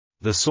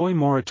The soy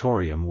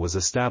moratorium was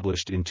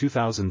established in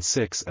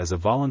 2006 as a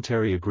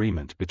voluntary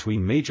agreement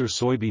between major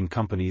soybean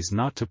companies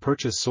not to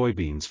purchase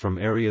soybeans from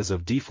areas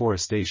of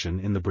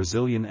deforestation in the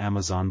Brazilian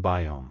Amazon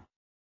biome.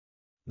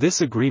 This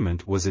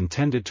agreement was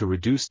intended to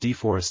reduce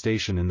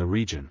deforestation in the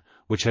region,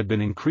 which had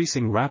been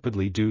increasing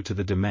rapidly due to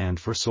the demand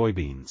for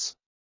soybeans.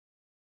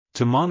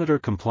 To monitor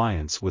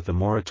compliance with the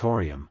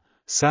moratorium,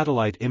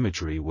 satellite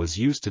imagery was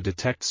used to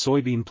detect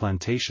soybean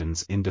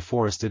plantations in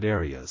deforested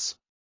areas.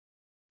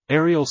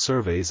 Aerial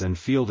surveys and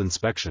field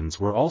inspections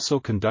were also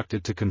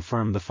conducted to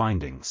confirm the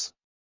findings.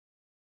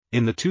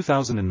 In the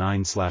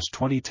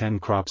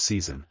 2009-2010 crop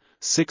season,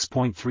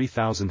 6.3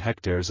 thousand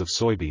hectares of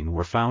soybean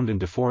were found in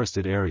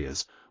deforested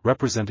areas,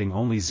 representing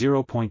only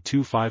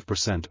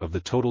 0.25% of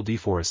the total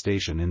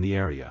deforestation in the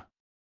area.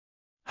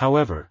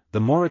 However,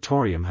 the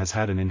moratorium has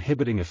had an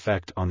inhibiting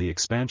effect on the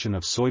expansion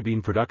of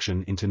soybean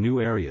production into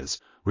new areas,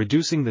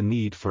 reducing the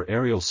need for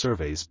aerial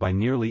surveys by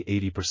nearly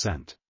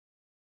 80%.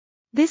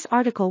 This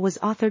article was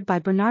authored by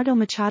Bernardo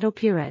Machado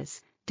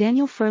Pires,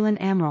 Daniel Furlan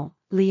Amaral,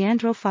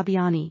 Leandro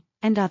Fabiani,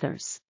 and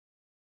others.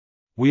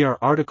 We are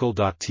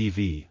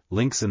article.tv,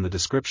 links in the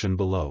description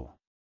below.